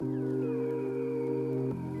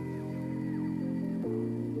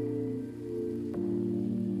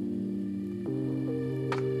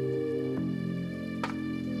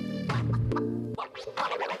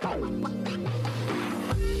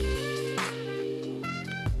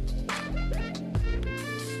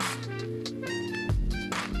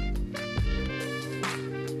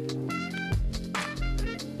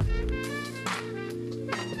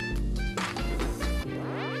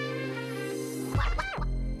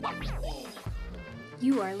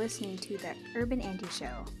You are listening to the Urban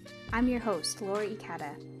Anti-Show. I'm your host, Laura Ikata.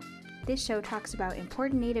 This show talks about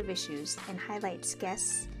important Native issues and highlights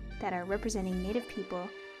guests that are representing Native people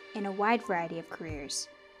in a wide variety of careers.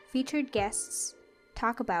 Featured guests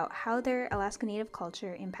talk about how their Alaska Native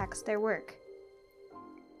culture impacts their work.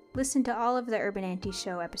 Listen to all of the Urban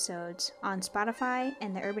Anti-Show episodes on Spotify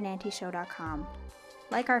and theurbanantishow.com.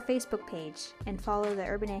 Like our Facebook page and follow the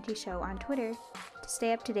Urban Anti-Show on Twitter to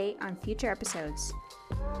stay up to date on future episodes.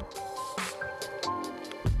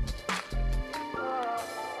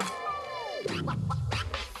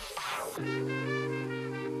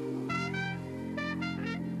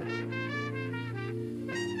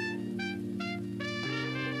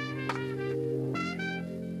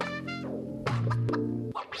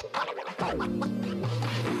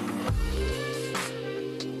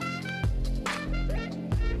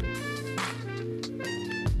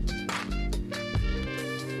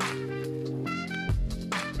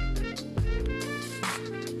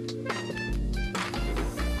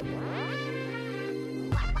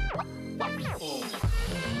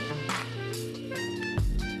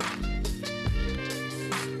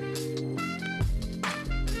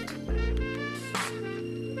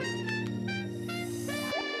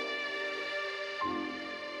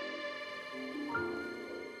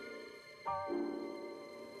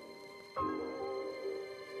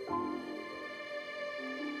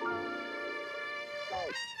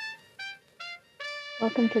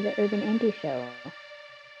 Welcome to the Urban Anti-Show.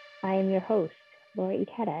 I am your host, Laura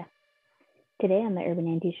Ikata. Today on the Urban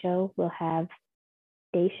Anti-Show, we'll have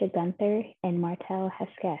Daysha Gunther and Martell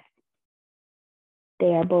Hesketh. They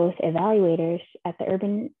are both evaluators at the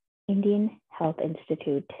Urban Indian Health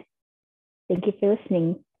Institute. Thank you for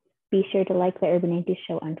listening. Be sure to like the Urban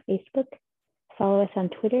Anti-Show on Facebook, follow us on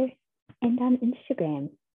Twitter, and on Instagram.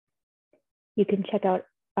 You can check out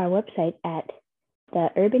our website at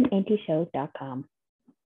theurbanantishow.com.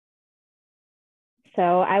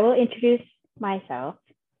 So I will introduce myself.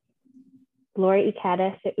 Laura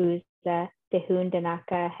Ikata Seuza, Dehun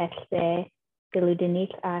Danaka Heste,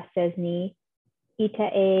 Deludinik A Sesni, Ita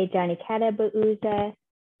A Janikata Bauza,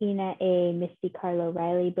 Ina A Misty Carlo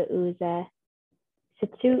Riley Bauza,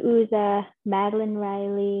 Sitsu Uza, Madeline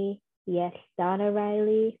Riley, Yes Donna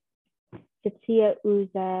Riley, Sitsia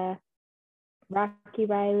Uza, Rocky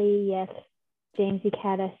Riley, Yes James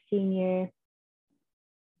Ikata Sr.,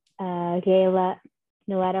 Gayla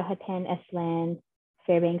Nuado Hatan Eslan,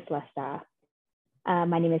 Fairbanks Lesta.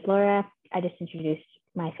 My name is Laura. I just introduced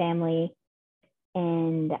my family,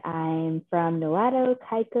 and I'm from Nuado,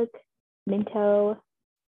 Kaikuk, Minto,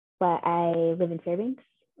 but I live in Fairbanks.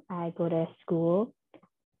 I go to school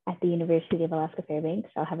at the University of Alaska Fairbanks.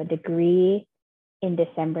 I'll have a degree in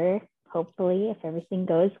December, hopefully, if everything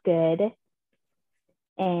goes good.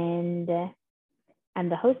 And I'm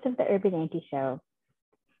the host of the Urban Anti-Show.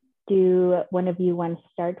 Do one of you want to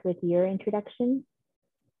start with your introduction?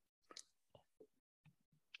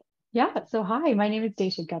 Yeah, so hi, my name is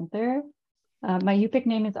Daysha Gunther. My Yupik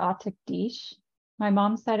name is Atuk Dish. My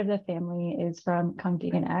mom's side of the family is from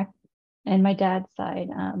Kangdiganak, and my dad's side,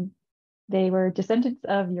 they were descendants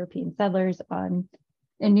of European settlers in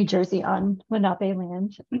New Jersey on Lenape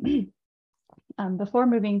land. Before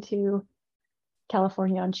moving to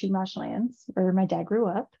California on Chumash lands, where my dad grew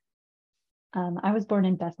up. I was born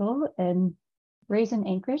in Bethel and raised in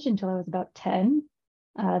Anchorage until I was about 10.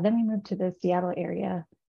 Then we moved to the Seattle area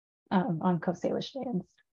on Coast Salish lands.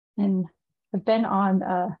 And I've been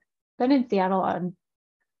in Seattle on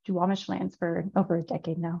Duwamish lands for over a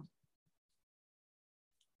decade now.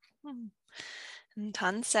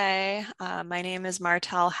 Tansei, my name is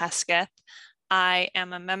Martell Hesketh. I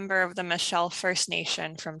am a member of the Michel First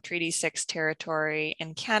Nation from Treaty 6 territory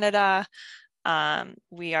in Canada.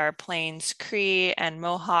 We are Plains Cree and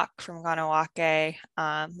Mohawk from Ganawake.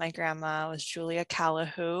 My grandma was Julia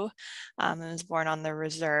Calahoo and was born on the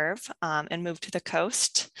reserve and moved to the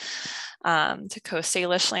coast, to Coast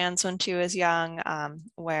Salish lands when she was young,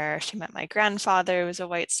 where she met my grandfather, who was a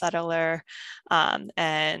white settler.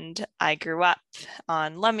 And I grew up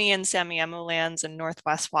on Lummi and Samiemu lands in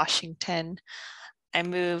Northwest Washington. I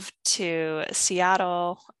moved to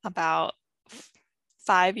Seattle about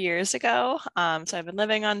 5 years ago. So I've been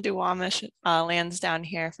living on Duwamish lands down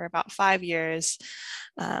here for about 5 years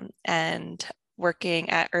and working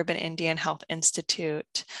at Urban Indian Health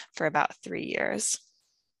Institute for about 3 years.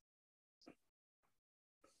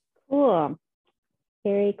 Cool.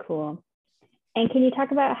 Very cool. And can you talk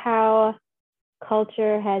about how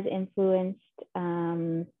culture has influenced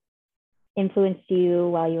you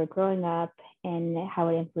while you were growing up and how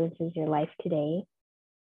it influences your life today?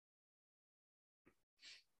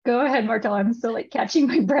 Go ahead, Martell. I'm still like catching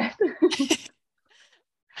my breath.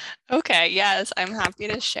 Okay, yes, I'm happy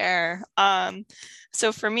to share.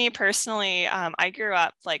 So for me personally, I grew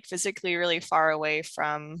up like physically really far away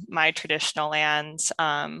from my traditional lands.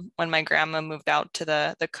 When my grandma moved out to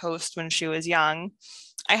the coast when she was young,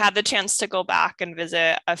 I had the chance to go back and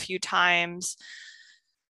visit a few times.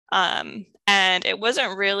 And it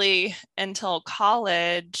wasn't really until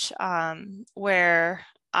college where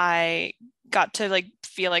I got to like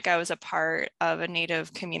feel like I was a part of a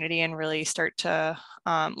Native community and really start to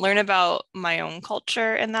learn about my own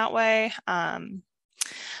culture in that way.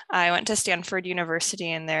 I went to Stanford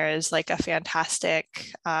University and there is like a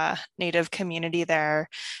fantastic Native community there.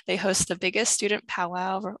 They host the biggest student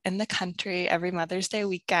powwow in the country every Mother's Day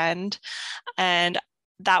weekend. And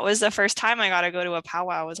that was the first time I got to go to a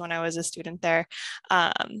powwow was when I was a student there.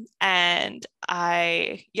 And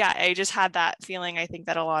I just had that feeling. I think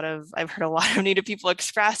that I've heard a lot of Native people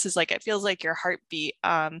express is like, it feels like your heartbeat.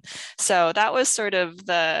 So that was sort of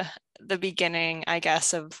the beginning, I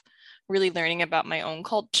guess, of really learning about my own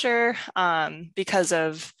culture because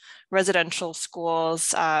of residential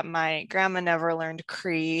schools. My grandma never learned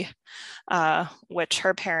Cree, which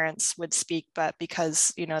her parents would speak, but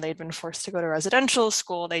because, they'd been forced to go to residential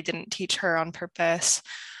school, they didn't teach her on purpose.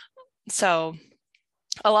 So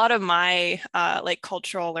a lot of my like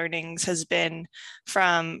cultural learnings has been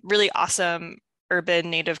from really awesome urban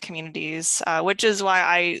Native communities, which is why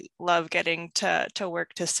I love getting to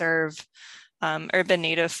work to serve urban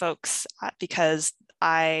Native folks because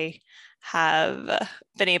I have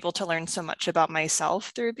been able to learn so much about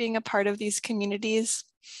myself through being a part of these communities.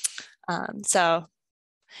 So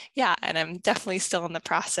yeah, and I'm definitely still in the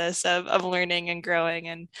process of learning and growing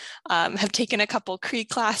and have taken a couple Cree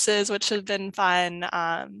classes, which have been fun.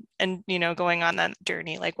 And, going on that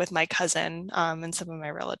journey like with my cousin and some of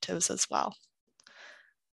my relatives as well.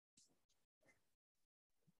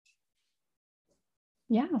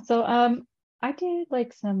 Yeah, so I did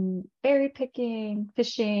like some berry picking,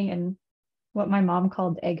 fishing, and what my mom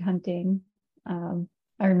called egg hunting. I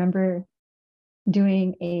remember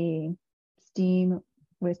doing a steam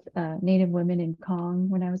with Native women in Kong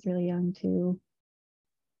when I was really young too.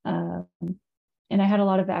 And I had a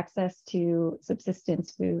lot of access to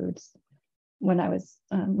subsistence foods when I was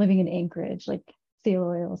living in Anchorage, like seal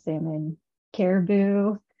oil, salmon,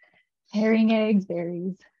 caribou, herring eggs,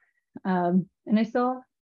 berries. And I still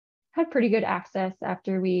had pretty good access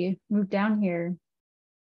after we moved down here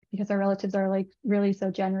because our relatives are like really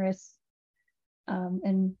so generous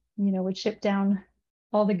and would ship down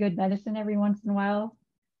all the good medicine every once in a while.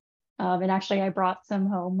 And actually I brought some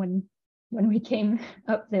home when we came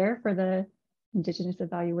up there for the Indigenous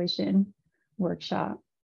Evaluation workshop.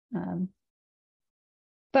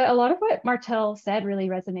 But a lot of what Martell said really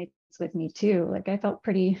resonates with me too. Like I felt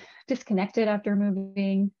pretty disconnected after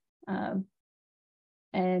moving.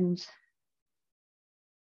 And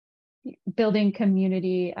building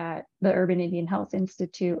community at the Urban Indian Health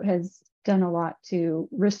Institute has done a lot to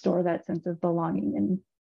restore that sense of belonging and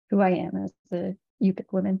who I am as a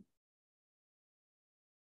UPIC woman.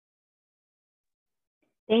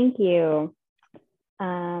 Thank you.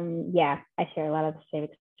 Yeah, I share a lot of the same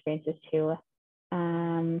experiences too.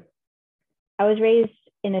 I was raised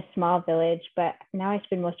in a small village, but now I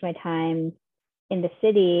spend most of my time in the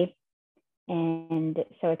city, and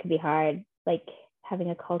so it can be hard, like having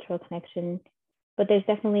a cultural connection. But there's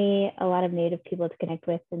definitely a lot of Native people to connect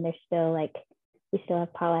with, and there's still we still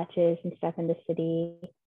have potlatches and stuff in the city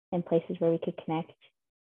and places where we could connect.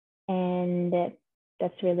 And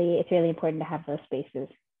it's really important to have those spaces.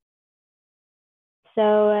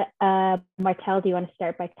 So Martell, do you want to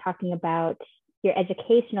start by talking about your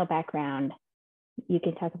educational background? You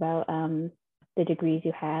can talk about the degrees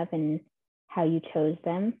you have and how you chose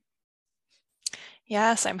them.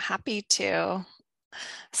 Yes, I'm happy to.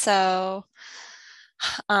 So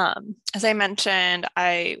as I mentioned,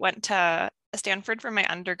 I went to Stanford for my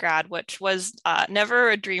undergrad, which was never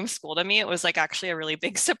a dream school to me. It was like actually a really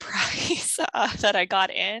big surprise that I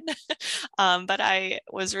got in. But I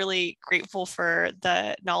was really grateful for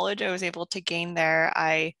the knowledge I was able to gain there.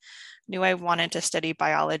 I knew I wanted to study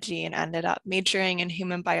biology and ended up majoring in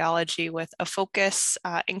human biology with a focus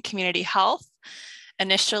in community health.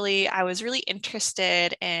 Initially, I was really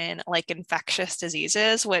interested in like infectious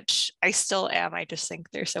diseases, which I still am. I just think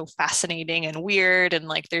they're so fascinating and weird. And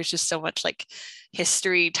like there's just so much like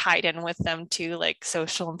history tied in with them too, like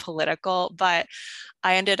social and political. But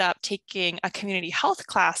I ended up taking a community health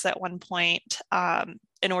class at one point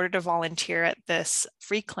in order to volunteer at this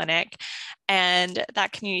free clinic. And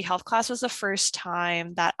that community health class was the first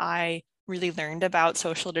time that I really learned about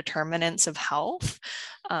social determinants of health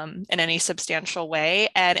in any substantial way.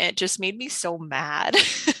 And it just made me so mad.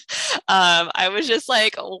 I was just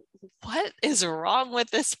like, oh, what is wrong with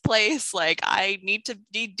this place? Like, I need to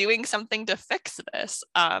be doing something to fix this.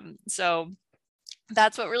 So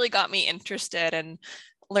that's what really got me interested in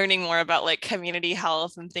learning more about like community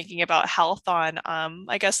health and thinking about health on,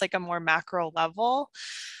 I guess, like a more macro level.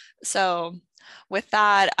 So with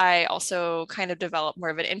that, I also kind of developed more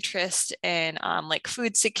of an interest in like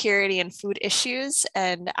food security and food issues.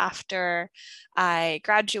 And after I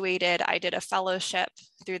graduated, I did a fellowship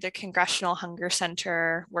through the Congressional Hunger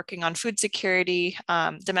Center working on food security,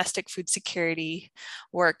 domestic food security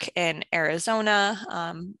work in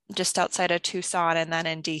Arizona, just outside of Tucson, and then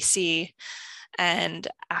in DC. And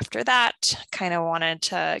after that, kind of wanted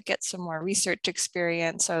to get some more research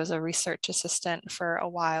experience. So I was a research assistant for a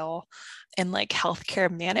while in like healthcare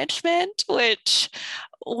management, which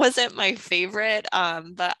wasn't my favorite,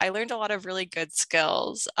 but I learned a lot of really good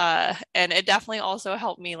skills. And it definitely also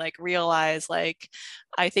helped me like realize like,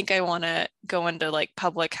 I think I want to go into like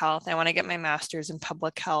public health. I want to get my master's in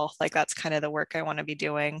public health. Like that's kind of the work I want to be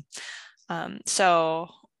doing. So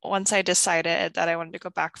once I decided that I wanted to go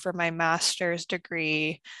back for my master's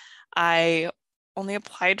degree, I only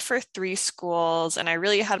applied for 3 schools, and I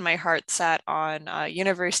really had my heart set on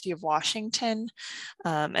University of Washington.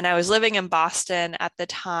 And I was living in Boston at the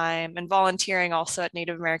time and volunteering also at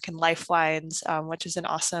Native American Lifelines, which is an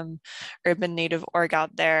awesome urban Native org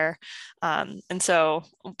out there. And so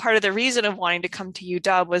part of the reason of wanting to come to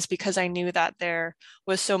UW was because I knew that there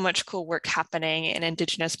was so much cool work happening in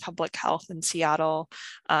Indigenous public health in Seattle,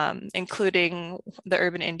 including the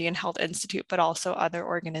Urban Indian Health Institute, but also other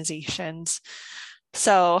organizations.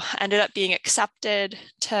 So ended up being accepted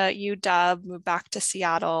to UW, moved back to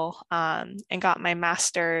Seattle, and got my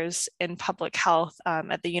master's in public health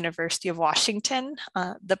at the University of Washington.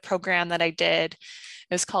 The program that I did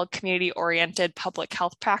is called Community-Oriented Public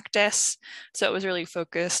Health Practice. So it was really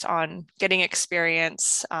focused on getting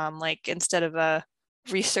experience. Like instead of a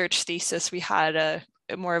research thesis, we had a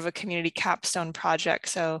more of a community capstone project.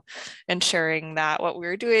 So ensuring that what we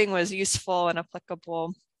were doing was useful and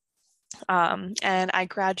applicable. And I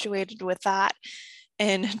graduated with that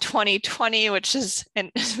in 2020, which is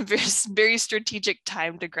a very strategic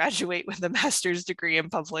time to graduate with a master's degree in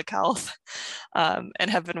public health, and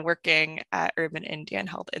have been working at Urban Indian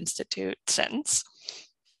Health Institute since.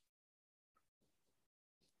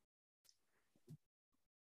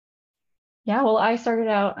 Yeah, well, I started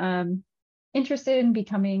out interested in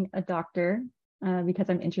becoming a doctor because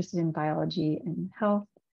I'm interested in biology and health.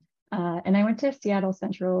 And I went to Seattle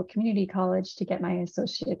Central Community College to get my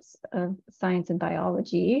Associates of Science in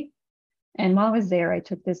Biology. And while I was there, I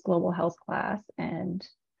took this global health class and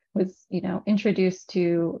was, introduced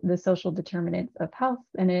to the social determinants of health.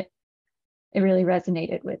 And it really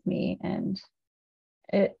resonated with me. And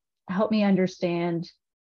it helped me understand,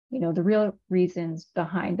 the real reasons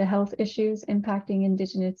behind the health issues impacting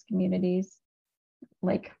Indigenous communities,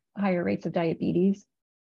 like higher rates of diabetes.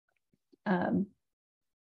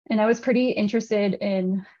 And I was pretty interested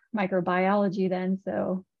in microbiology then.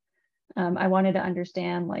 So I wanted to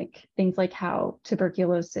understand things like how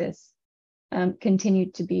tuberculosis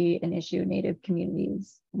continued to be an issue in Native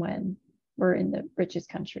communities when we're in the richest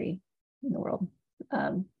country in the world.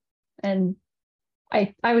 And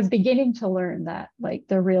I was beginning to learn that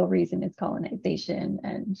the real reason is colonization.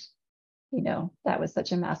 And, that was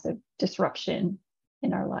such a massive disruption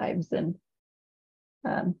in our lives and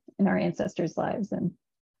in our ancestors' lives. And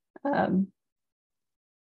and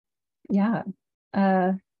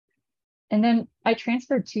then I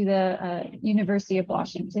transferred to the University of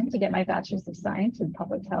Washington to get my bachelor's of science in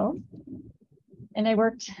public health. And I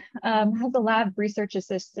worked as a lab research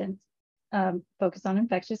assistant focused on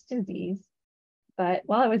infectious disease. But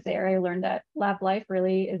while I was there, I learned that lab life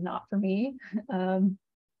really is not for me. And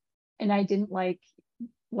I didn't like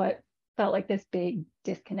what felt like this big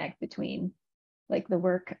disconnect between the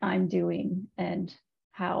work I'm doing and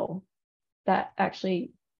how that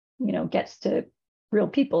actually, gets to real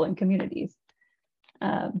people and communities.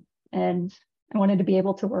 And I wanted to be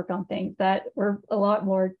able to work on things that were a lot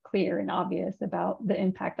more clear and obvious about the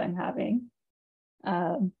impact I'm having.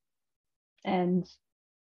 And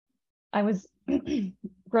I was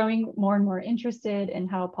growing more and more interested in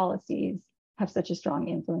how policies have such a strong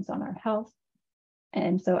influence on our health.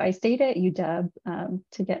 And so I stayed at UW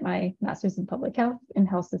to get my master's in public health and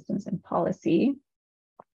health systems and policy.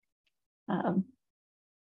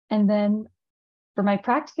 And then for my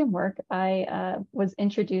practicum work, I was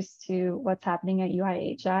introduced to what's happening at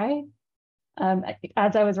UIHI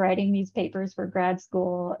As I was writing these papers for grad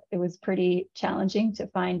school, it was pretty challenging to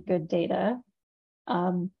find good data.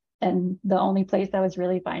 And the only place I was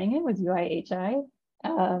really finding it was UIHI.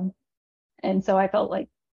 And so I felt like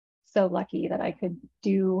so lucky that I could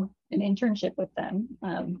do an internship with them.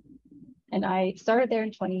 And I started there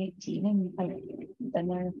in 2018 and I've been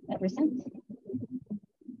there ever since.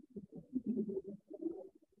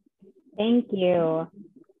 Thank you.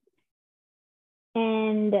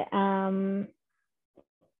 And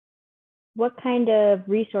what kind of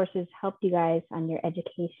resources helped you guys on your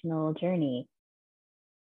educational journey?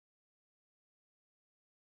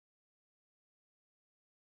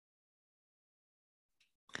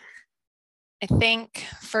 I think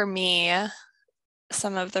for me,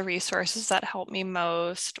 some of the resources that helped me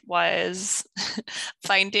most was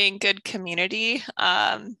finding good community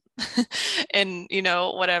and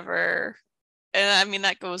whatever. And I mean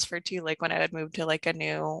that goes for too, like when I would move to like a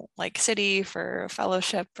new like city for a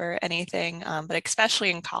fellowship or anything, but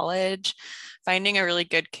especially in college, finding a really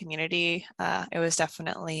good community. It was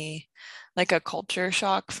definitely like a culture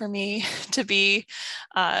shock for me to be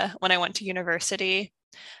when I went to university.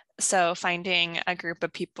 So finding a group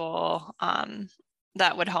of people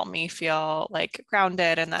that would help me feel like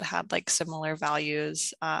grounded and that had like similar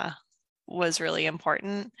values was really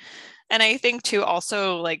important. And I think too,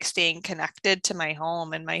 also like staying connected to my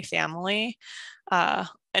home and my family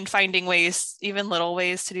and finding ways, even little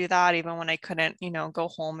ways to do that, even when I couldn't, go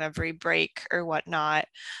home every break or whatnot.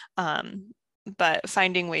 But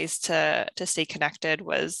finding ways to stay connected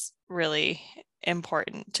was really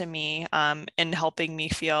important to me in helping me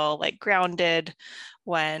feel like grounded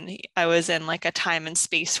when I was in like a time and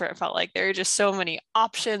space where it felt like there are just so many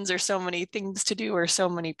options or so many things to do or so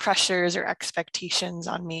many pressures or expectations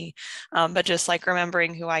on me. But just like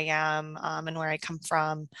remembering who I am and where I come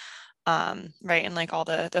from, right? And like all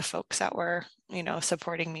the folks that were,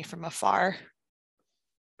 supporting me from afar.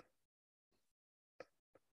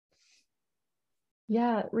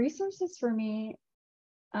 Yeah, resources for me,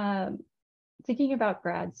 thinking about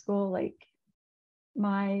grad school, like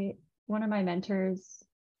one of my mentors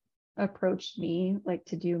approached me like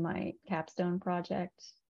to do my capstone project,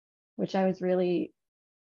 which I was really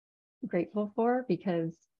grateful for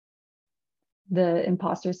because the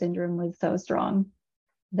imposter syndrome was so strong.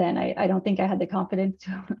 Then I don't think I had the confidence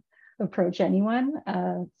to approach anyone.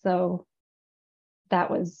 So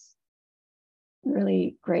that was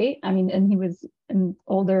really great. I mean, and he was an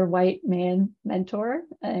older white man mentor.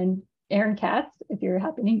 And Aaron Katz, if you're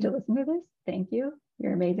happening to listen to this, thank you.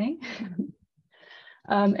 You're amazing.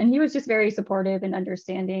 And he was just very supportive and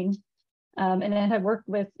understanding. And I had worked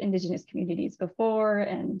with Indigenous communities before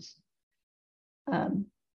and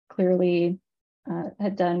clearly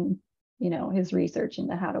had done, his research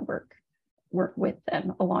into how to work with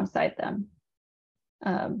them, alongside them.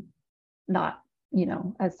 Not,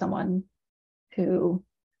 as someone who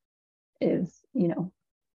is,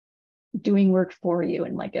 doing work for you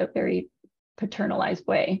in like a very paternalized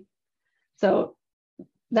way. So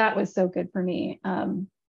that was so good for me.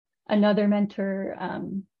 Another mentor,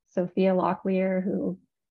 Sophia Locklear, who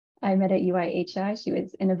I met at UIHI, she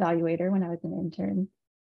was an evaluator when I was an intern.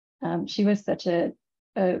 She was such a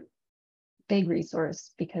big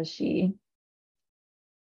resource because she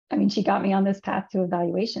got me on this path to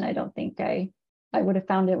evaluation. I don't think I would have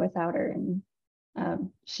found it without her. And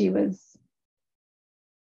she was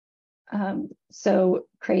so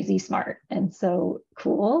crazy smart and so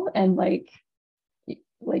cool and like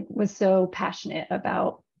was so passionate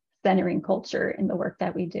about centering culture in the work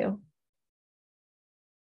that we do.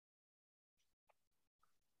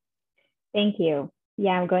 Thank you.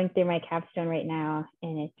 Yeah, I'm going through my capstone right now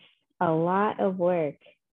and it's a lot of work.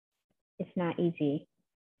 It's not easy.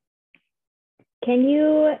 Can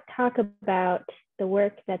you talk about the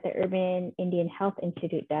work that the Urban Indian Health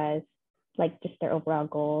Institute does, like just their overall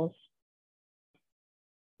goals?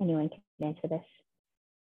 Anyone can answer this.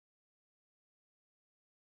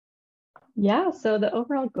 Yeah, so the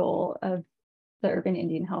overall goal of the Urban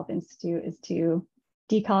Indian Health Institute is to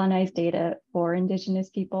decolonize data for Indigenous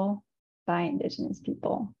people by Indigenous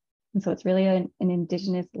people. And so it's really an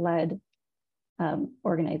Indigenous-led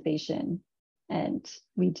organization. And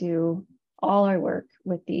we do all our work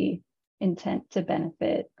with the intent to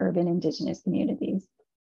benefit urban Indigenous communities.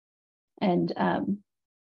 And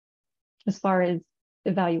as far as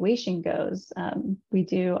evaluation goes, we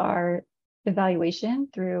do our evaluation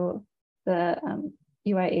through the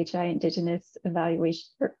UIHI Indigenous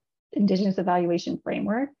Evaluation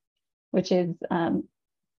Framework, which is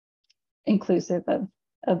inclusive of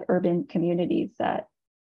urban communities that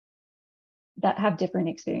have different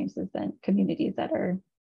experiences than communities that are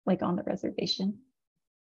like on the reservation.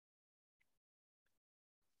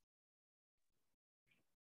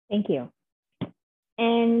 Thank you.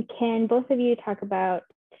 And can both of you talk about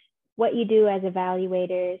what you do as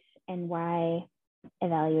evaluators and why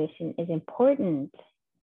evaluation is important?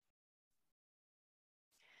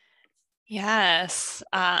 Yes.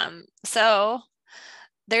 So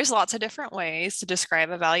there's lots of different ways to describe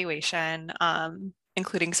evaluation,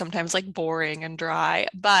 including sometimes like boring and dry.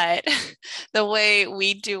 But the way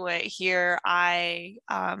we do it here,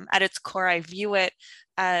 at its core, I view it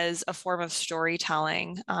as a form of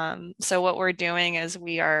storytelling. So what we're doing is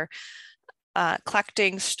we are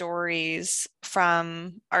collecting stories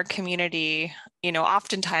from our community,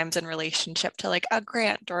 oftentimes in relationship to like a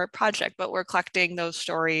grant or a project, but we're collecting those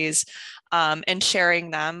stories and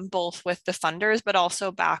sharing them both with the funders, but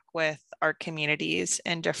also back with our communities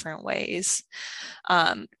in different ways.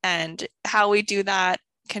 And how we do that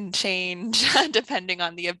can change depending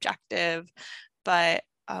on the objective, but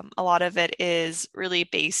a lot of it is really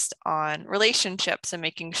based on relationships and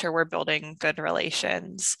making sure we're building good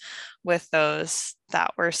relations with those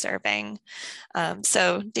that we're serving.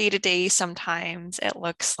 So day to day, sometimes it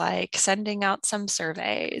looks like sending out some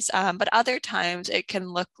surveys, but other times it can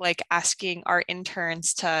look like asking our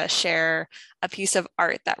interns to share a piece of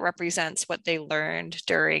art that represents what they learned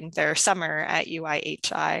during their summer at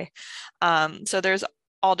UIHI. So there's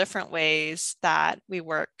all different ways that we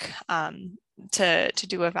work to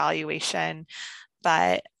do evaluation,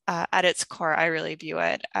 but at its core, I really view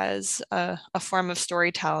it as a form of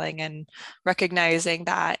storytelling and recognizing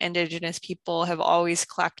that Indigenous people have always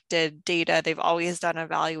collected data, they've always done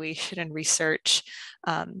evaluation and research,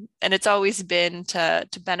 and it's always been to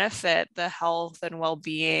benefit the health and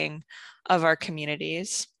well-being of our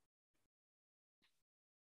communities.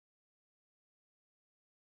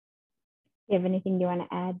 Do you have anything you want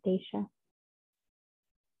to add, Daysha?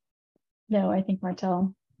 No, I think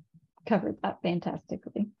Martell covered that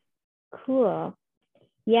fantastically. Cool.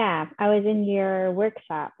 Yeah, I was in your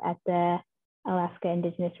workshop at the Alaska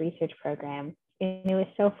Indigenous Research Program, and it was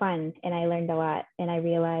so fun, and I learned a lot, and I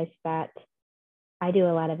realized that I do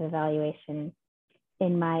a lot of evaluation.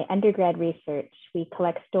 In my undergrad research, we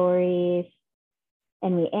collect stories,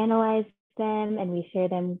 and we analyze them, and we share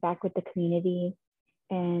them back with the community,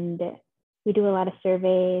 and we do a lot of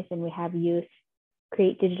surveys, and we have youth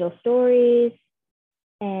create digital stories.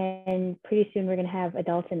 And pretty soon we're going to have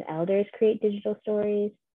adults and elders create digital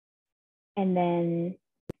stories. And then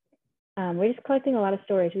we're just collecting a lot of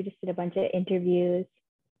stories. We just did a bunch of interviews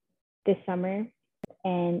this summer,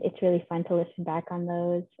 and it's really fun to listen back on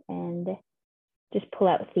those and just pull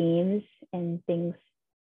out themes and things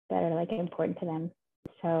that are like important to them.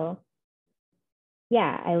 So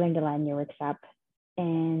yeah, I learned a lot in your workshop,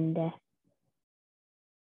 and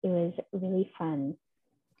it was really fun.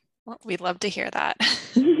 Well, we'd love to hear that.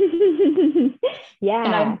 Yeah.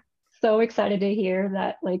 And I'm so excited to hear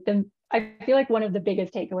that, like, I feel like one of the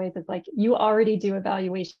biggest takeaways is like, you already do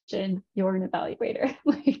evaluation, you're an evaluator.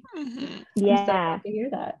 Like, yeah. I'm so glad to hear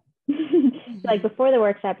that. Like before the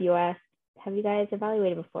workshop, you asked, have you guys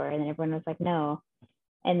evaluated before? And then everyone was like, no.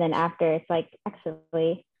 And then after, it's like,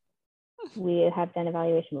 actually, we have done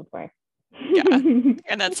evaluation before. Yeah,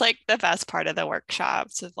 and that's like the best part of the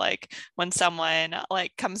workshops is like when someone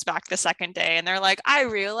like comes back the second day and they're like, I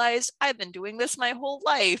realized I've been doing this my whole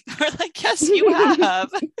life. We're like, yes, you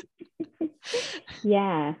have.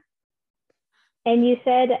 Yeah. And you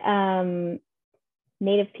said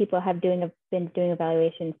Native people have been doing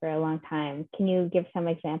evaluation for a long time. Can you give some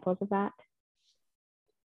examples of that?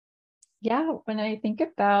 Yeah, when I think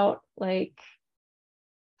about like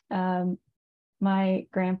my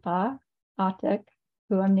grandpa, Atik,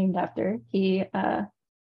 who I'm named after, he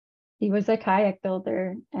was a kayak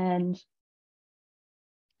builder, and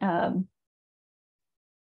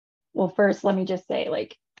well, first let me just say,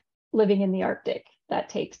 like, living in the Arctic, that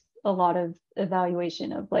takes a lot of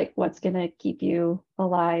evaluation of like what's going to keep you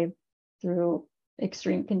alive through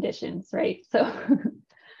extreme conditions, right? So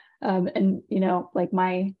and like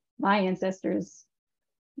my ancestors,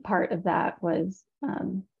 part of that was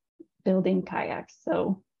building kayaks.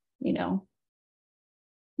 So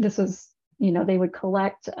this was, they would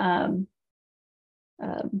collect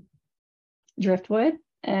driftwood,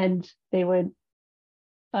 and they would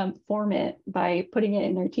form it by putting it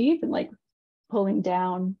in their teeth and like pulling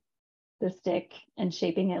down the stick and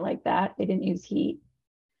shaping it like that. They didn't use heat.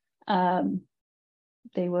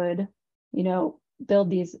 They would,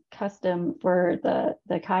 build these custom for the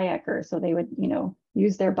kayaker. So they would,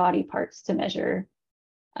 use their body parts to measure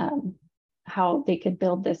how they could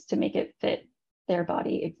build this to make it fit their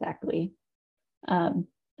body exactly. And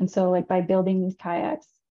so like by building these kayaks,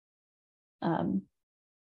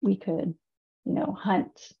 we could,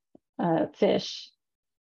 hunt, fish,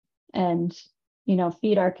 and,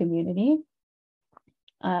 feed our community.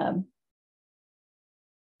 And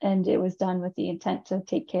it was done with the intent to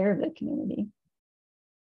take care of the community.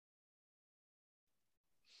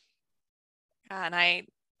 And I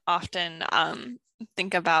often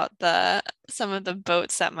think about some of the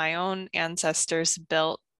boats that my own ancestors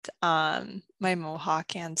built. My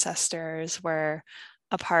Mohawk ancestors were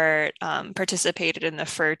participated in the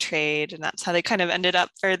fur trade, and that's how they kind of ended up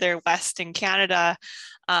further west in Canada.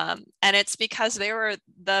 And it's because they were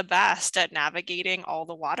the best at navigating all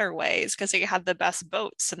the waterways, because they had the best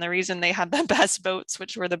boats. And the reason they had the best boats,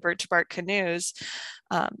 which were the birch bark canoes,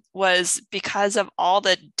 was because of all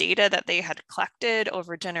the data that they had collected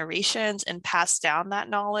over generations and passed down that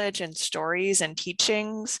knowledge and stories and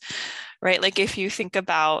teachings, right? Like if you think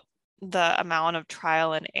about the amount of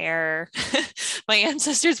trial and error my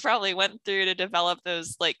ancestors probably went through to develop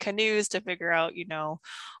those like canoes, to figure out,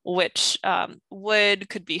 which wood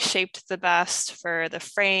could be shaped the best for the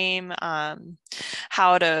frame,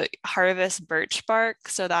 how to harvest birch bark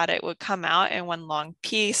so that it would come out in one long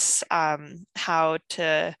piece, how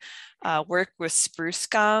to work with spruce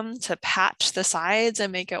gum to patch the sides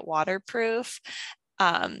and make it waterproof.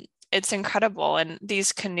 It's incredible. And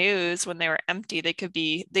these canoes, when they were empty, they could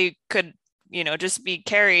just be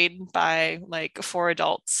carried by like 4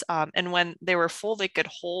 adults. And when they were full, they could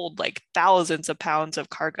hold like thousands of pounds of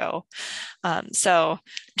cargo. So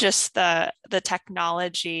just the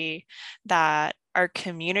technology that our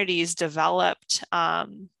communities developed,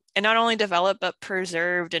 and not only developed, but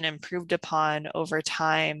preserved and improved upon over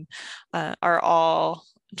time, are all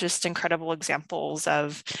just incredible examples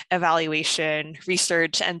of evaluation,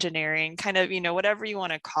 research, engineering, kind of, whatever you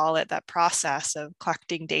want to call it, that process of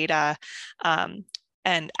collecting data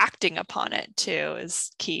and acting upon it too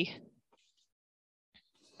is key.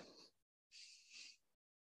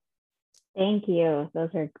 Thank you.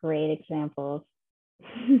 Those are great examples.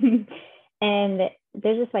 And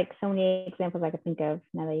there's just like so many examples I could think of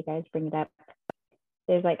now that you guys bring it up.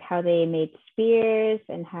 There's like how they made spears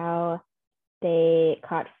and how they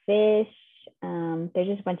caught fish. There's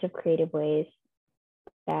just a bunch of creative ways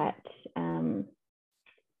that the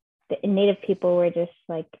Native people were just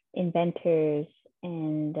like inventors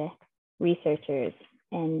and researchers,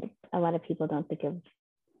 and a lot of people don't think of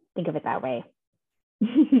it that way.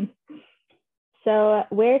 So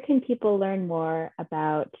where can people learn more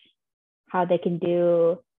about how they can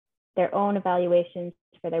do their own evaluations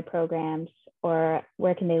for their programs, or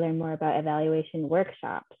where can they learn more about evaluation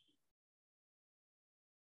workshops?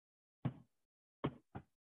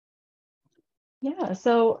 Yeah,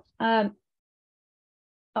 so at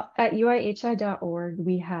UIHI.org,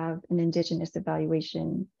 we have an Indigenous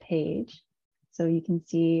Evaluation page. So you can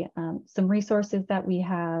see some resources that we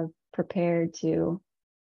have prepared to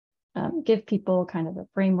give people kind of a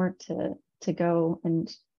framework to go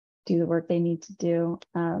and do the work they need to do.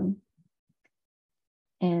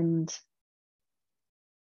 And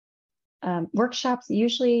workshops,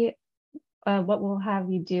 usually what we'll have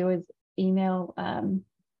you do is email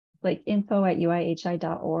like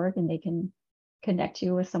info@uihi.org, and they can connect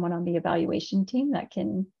you with someone on the evaluation team that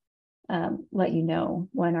can let you know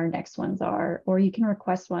when our next ones are, or you can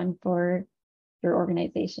request one for your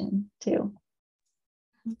organization too.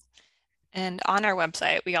 And on our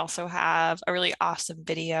website, we also have a really awesome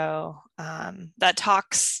video that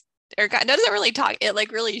talks, or doesn't really talk, it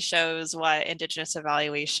like really shows what Indigenous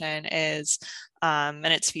evaluation is. And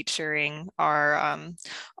it's featuring our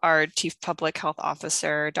Chief Public Health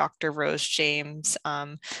Officer, Dr. Rose James.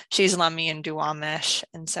 She's Lummi and Duwamish,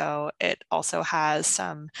 and so it also has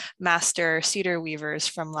some master cedar weavers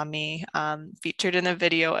from Lummi featured in the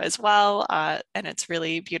video as well, and it's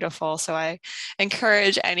really beautiful. So I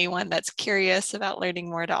encourage anyone that's curious about learning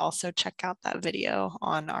more to also check out that video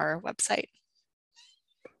on our website.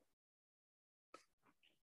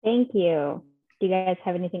 Thank you. Do you guys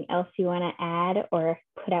have anything else you want to add or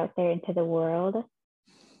put out there into the world?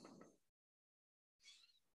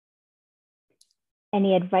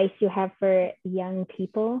 Any advice you have for young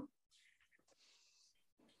people?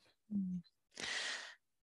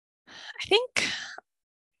 I think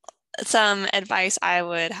some advice I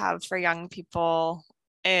would have for young people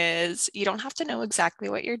is you don't have to know exactly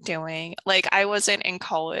what you're doing. Like I wasn't in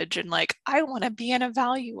college and like, I want to be an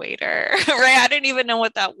evaluator, right? I didn't even know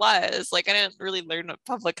what that was. Like I didn't really learn what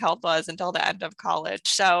public health was until the end of college.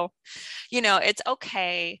 So, it's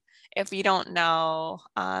okay if you don't know,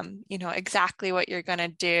 you know, exactly what you're going to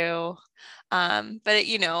do. But,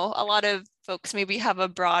 you know, a lot of folks maybe have a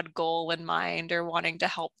broad goal in mind or wanting to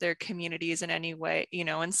help their communities in any way, you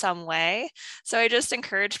know, in some way. So I just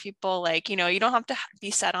encourage people, like, you know, you don't have to be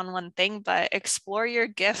set on one thing, but explore your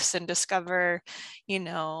gifts and discover, you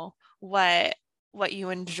know, what you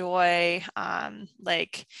enjoy,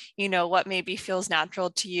 like, you know, what maybe feels natural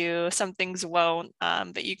to you. Some things won't,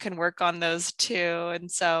 but you can work on those too.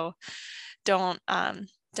 And so don't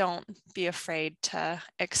be afraid to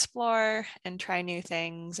explore and try new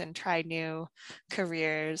things and try new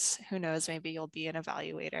careers. Who knows, maybe you'll be an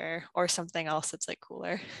evaluator or something else that's like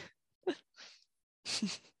cooler.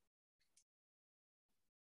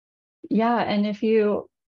 Yeah, and if you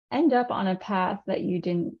end up on a path that you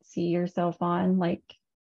didn't see yourself on, like,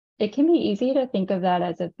 it can be easy to think of that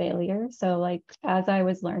as a failure. So like, as I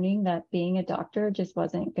was learning that being a doctor just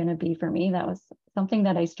wasn't going to be for me, that was something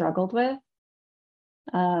that I struggled with.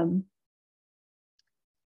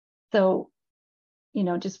 So, you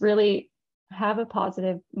know, just really have a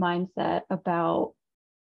positive mindset about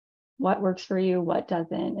what works for you, what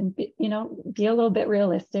doesn't, and you know, be a little bit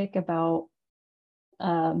realistic about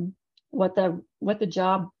what the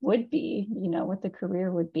job would be, you know, what the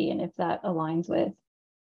career would be, and if that aligns with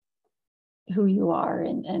who you are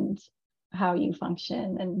and how you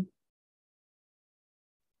function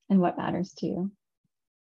and what matters to you.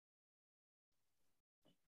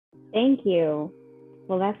 Thank you.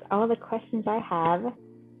 Well, that's all the questions I have.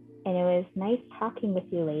 And it was nice talking with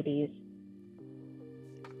you ladies.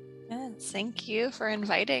 Yes, thank you for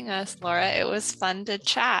inviting us, Laura. It was fun to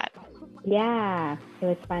chat. Yeah, it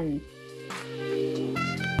was fun.